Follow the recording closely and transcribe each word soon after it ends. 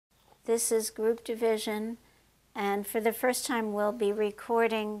this is group division, and for the first time we'll be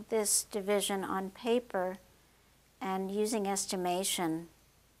recording this division on paper and using estimation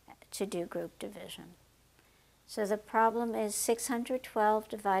to do group division. So the problem is 612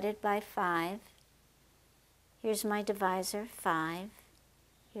 divided by 5. Here's my divisor, 5.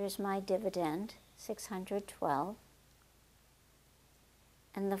 Here's my dividend, 612.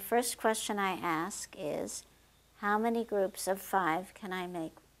 And the first question I ask is, how many groups of 5 can I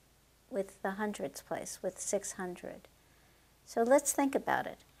make with the hundreds place, with 600? So let's think about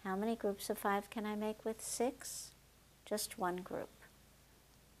it. How many groups of 5 can I make with 6? Just one group.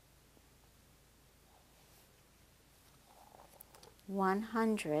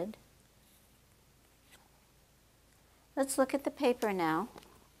 $100. Let's look at the paper now.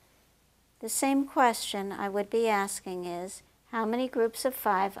 The same question I would be asking is, how many groups of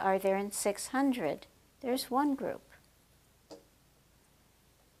 5 are there in 600? There's one group.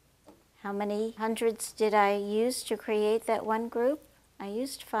 How many hundreds did I use to create that one group? I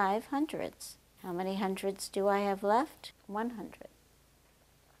used 5 hundreds. How many hundreds do I have left? 100.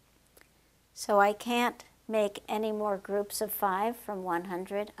 So I can't make any more groups of 5 from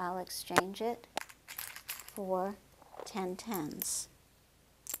 100. I'll exchange it for 10 tens.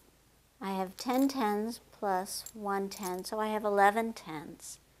 I have 10 tens plus 1 10, so I have 11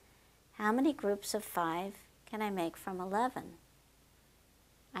 tens. How many groups of 5 can I make from 11?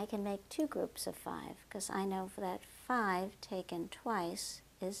 I can make 2 groups of 5 because I know that 5 taken twice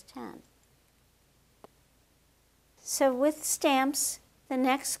is 10. So with stamps, the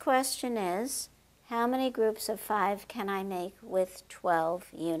next question is, how many groups of 5 can I make with 12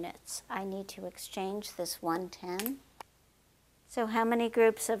 units? I need to exchange this 110. So how many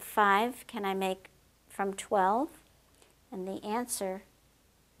groups of 5 can I make from 12? And the answer,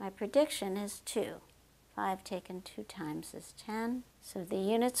 my prediction, is 2. 5 taken 2 times is 10. So the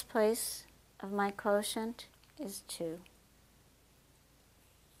units place of my quotient is 2.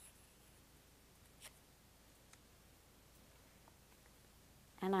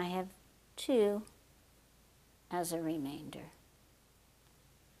 And I have 2 as a remainder.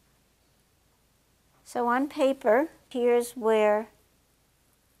 So on paper, here's where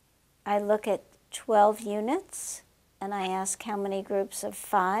I look at 12 units and I ask how many groups of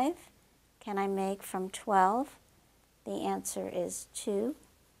 5 can I make from 12? The answer is 2.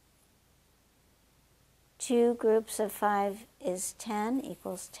 2 groups of 5 is 10,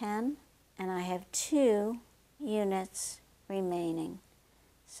 equals 10, and I have 2 units remaining.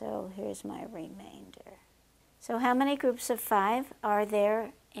 So here's my remainder. So how many groups of 5 are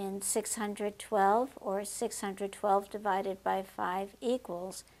there in 612, or 612 divided by 5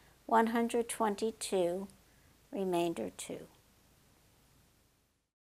 equals 122, remainder 2.